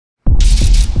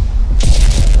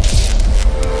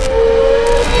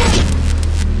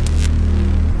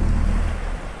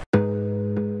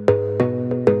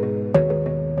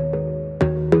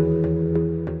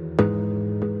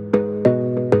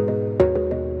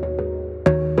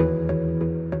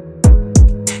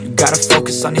gotta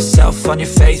focus on yourself, on your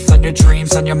faith, on your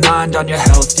dreams, on your mind, on your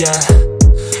health, yeah.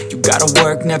 You gotta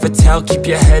work, never tell, keep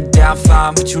your head down,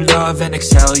 find what you love and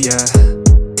excel, yeah.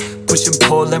 Push and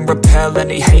pull and repel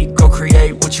any hate, go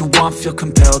create what you want, feel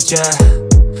compelled, yeah.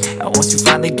 And once you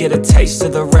finally get a taste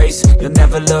of the race, you'll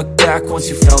never look back once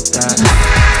you felt that.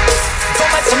 Don't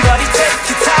let somebody take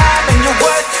your time and your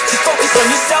worth, just focus on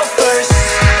yourself first.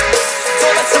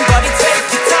 Don't let somebody take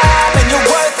your time and your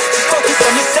worth, just focus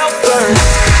on yourself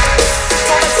first.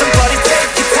 Don't let somebody take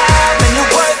your time and your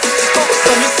worth, just focus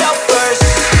on yourself first.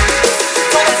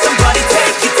 Don't let somebody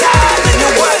take your time and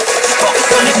your worth, just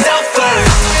focus on yourself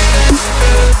first.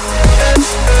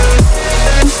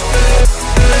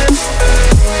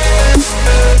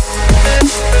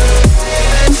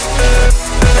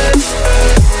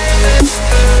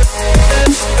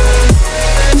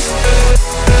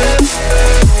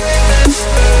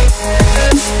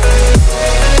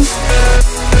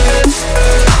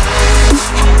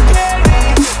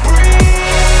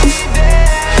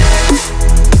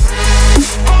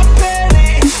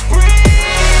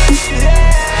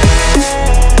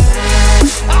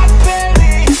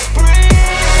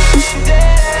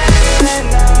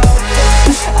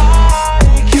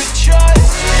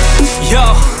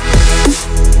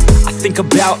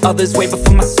 About others way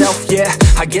before myself, yeah.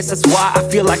 I guess that's why I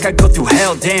feel like I go through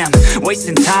hell, damn.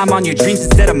 Wasting time on your dreams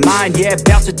instead of mine, yeah.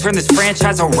 About to turn this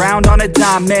franchise around on a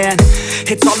dime, man.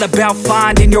 It's all about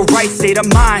finding your right state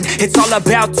of mind. It's all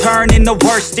about turning the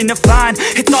worst into fine.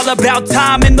 It's all about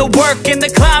time and the work and the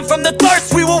climb. From the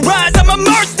thirst we will rise, I'm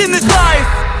immersed in this life.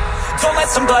 Don't let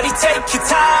somebody take your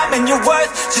time and your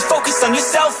worth, just focus on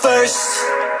yourself first.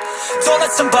 Don't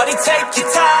let somebody take your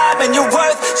time and your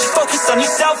worth, just focus on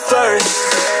yourself first.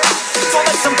 Don't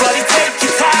let somebody take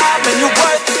your time and your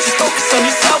worth, just focus on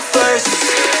yourself first.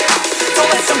 Don't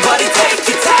let somebody take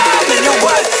your time and your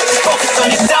worth, just focus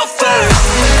on yourself first.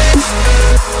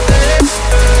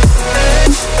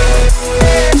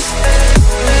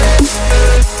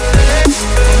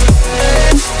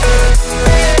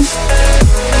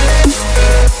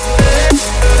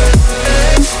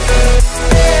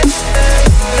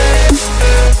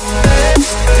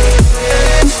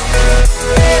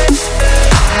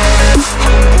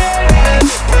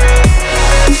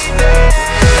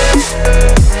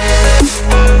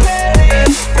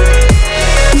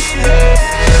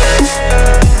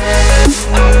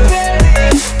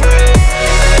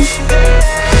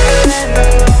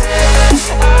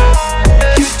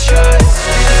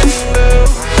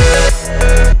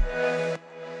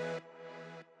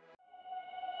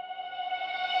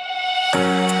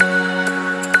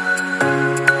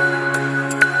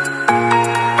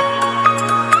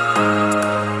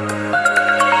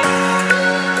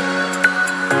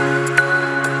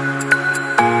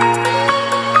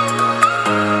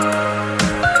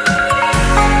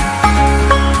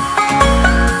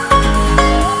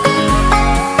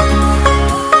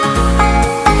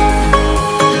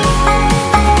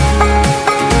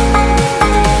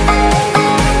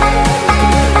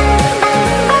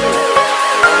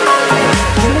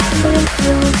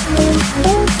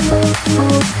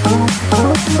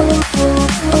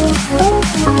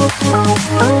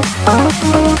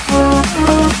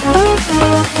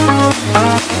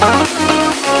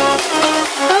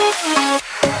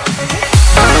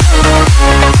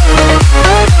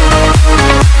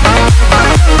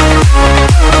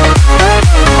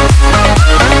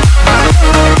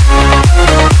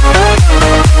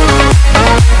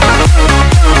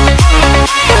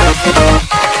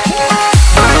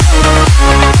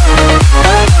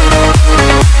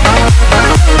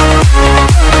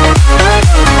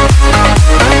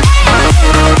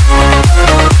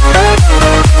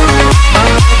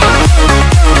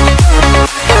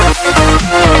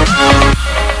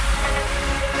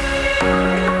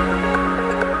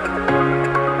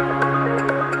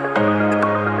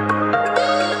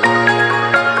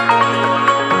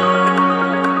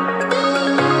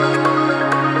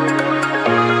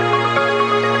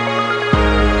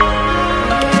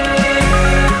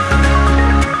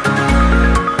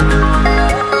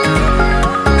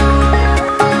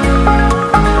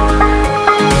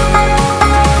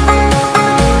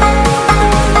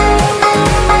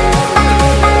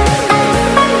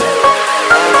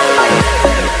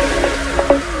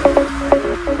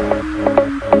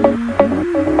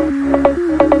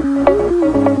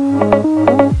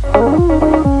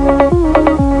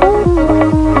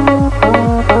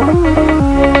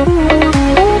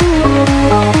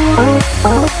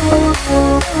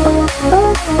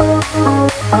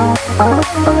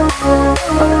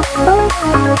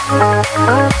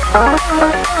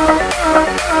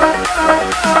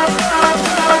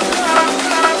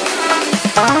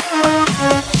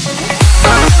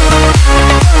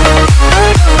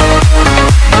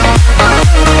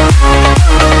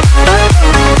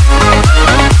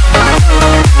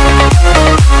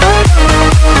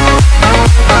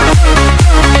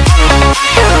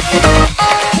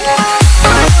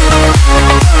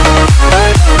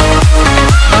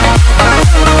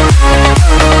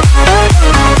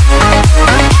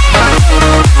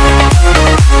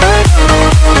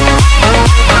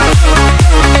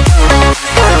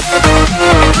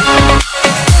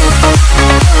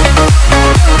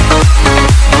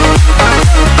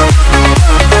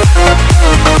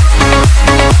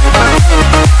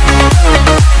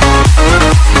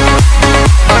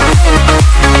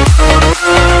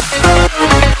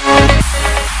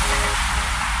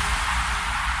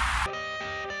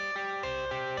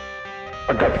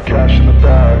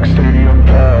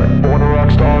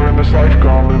 this life,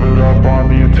 gon' live it up on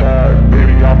the attack.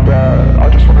 Baby, I'm bad, I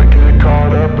just wanna get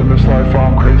caught up in this life.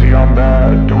 I'm crazy, I'm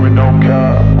mad, doing no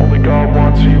cap. Only God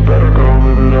wants you, better go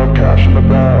live it up. Cash in the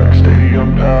bag,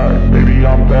 stadium packed. Baby,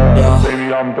 I'm bad, yeah.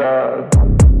 Baby, I'm bad.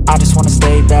 I just wanna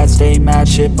stay bad, stay mad.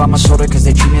 Chip on my shoulder cause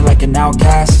they treat me like an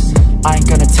outcast. I ain't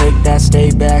gonna take that,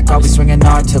 stay back. I'll be swinging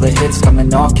hard till the hits come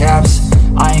in all caps.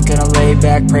 I ain't gonna lay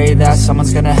back, pray that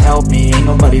someone's gonna help me. Ain't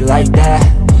nobody like that.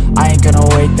 I ain't gonna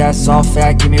wait, that's all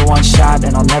fact. Give me one shot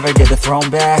and I'll never get the throne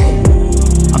back.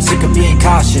 I'm sick of being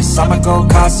cautious, I'ma go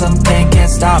cause something,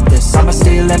 can't stop this. I'ma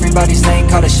steal everybody's lane,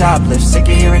 call it shoplift. Sick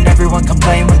of hearing everyone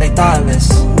complain when they thoughtless.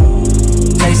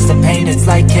 Taste the pain, it's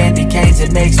like candy canes.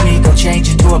 It makes me go change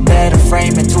into a better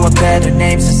frame, into a better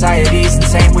name. Society's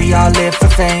insane, we all live for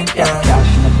fame, yeah.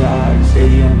 Cash in the bag,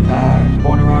 stadium packed.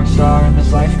 Born a rock star in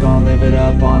this life, gon' live it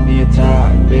up on the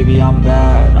attack. Baby, I'm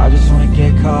bad, I just wanna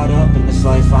get caught up in this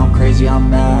life. I'm crazy, I'm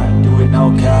mad, do it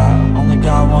no cap. Only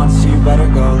God wants you, better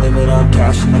go live it up.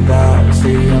 Cash in the bag,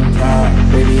 stadium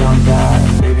packed. Baby, I'm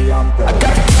bad, baby, I'm bad. I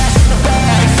got the cash in the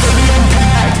bag, stadium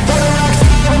packed. Born a rock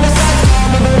star in this life,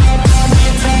 gon' live it up.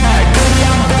 I'm crazy,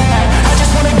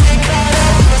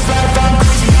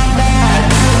 I'm mad,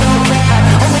 do it no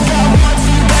cap. Only God wants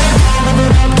you, better go live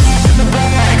it up. Cash in the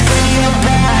bag, stadium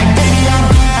packed. Baby, I'm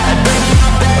bad, baby, I'm bad.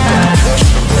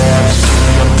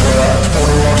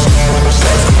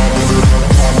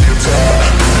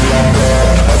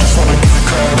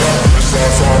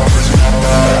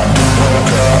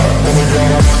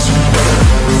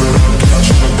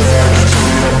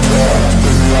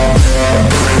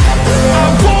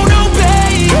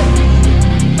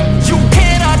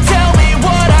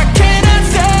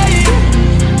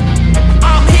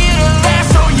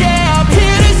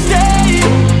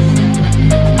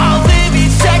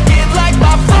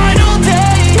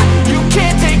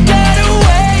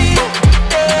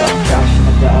 I got the cash in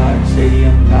the bag,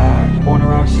 stadium packed. Born a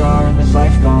rock star in this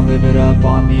life, I'll live it up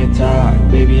on the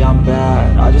attack. Baby, I'm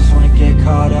bad, I just wanna get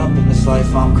caught up in this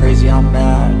life. I'm crazy, I'm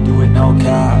mad, do it no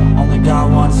cap. Only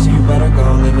God wants you, better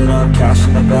go live it up. Cash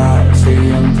in the bag,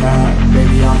 stadium packed.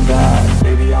 Baby, I'm bad,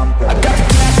 baby, I'm bad. I got the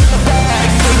cash in the bag,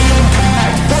 stadium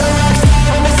packed. Born a rock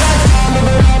star in this life.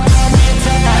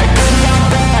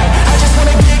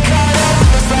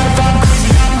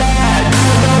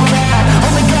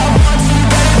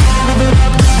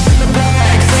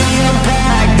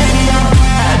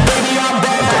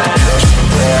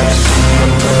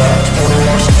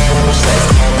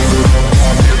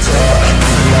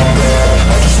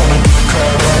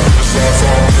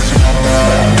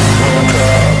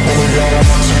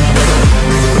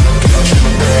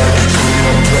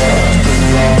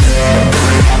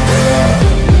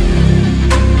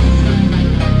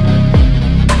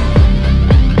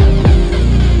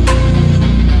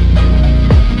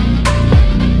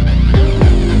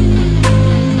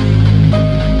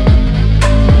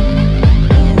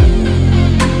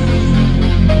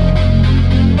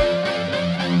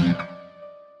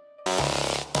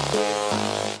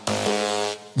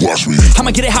 I'ma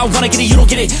get it how I wanna get it, you don't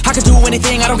get it. I can do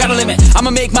anything, I don't got a limit.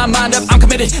 I'ma make my mind up, I'm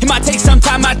committed. It might take some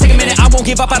time, might take a minute. I won't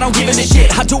give up, I don't give a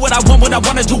shit. I do what I want when I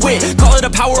wanna do it. Call it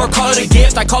a power or call it a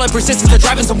gift. I call it persistence or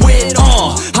driving some wit.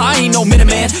 I ain't no minute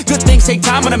man. Good things take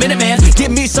time when I'm in it, man.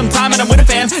 Give me some time and I'm with a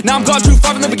fam. Now I'm gone too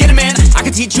far from the beginning, man. I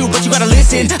can teach you, but you gotta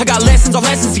listen. I got lessons on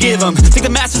lessons to give them. Think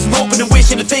the masters are open and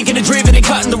wishing and thinking and driven and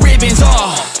cutting the ribbons.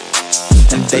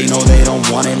 And they know they don't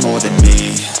want it more than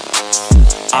me.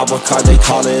 I work hard, they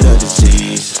call it a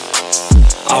disease.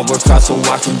 I work hard so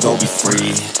I can go be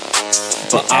free.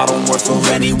 But I don't work for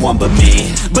anyone but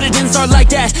me. But it didn't start like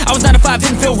that. I was 9 to 5,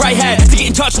 didn't feel right. Had to get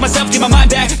in touch with myself, get my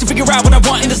mind back, to figure out what I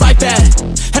want in this life bad.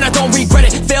 And I don't regret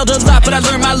it, failed a lot, but I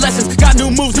learned my lessons. Got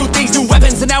new moves, new things, new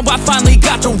weapons, and now I finally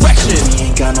got direction.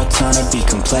 We ain't got no time to be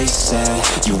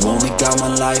complacent. You only got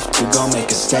one life to go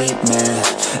make a statement.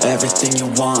 Everything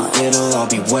you want, it'll all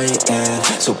be waiting.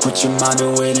 So put your mind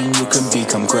to it and you can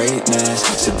become greatness.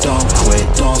 So don't quit,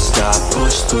 don't stop,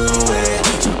 push through it.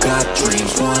 You got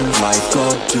dreams, one life, go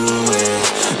do it.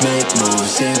 Make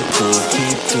moves, improve,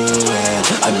 keep doing.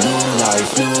 A new life,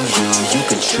 new you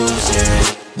can choose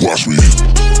it. Watch me.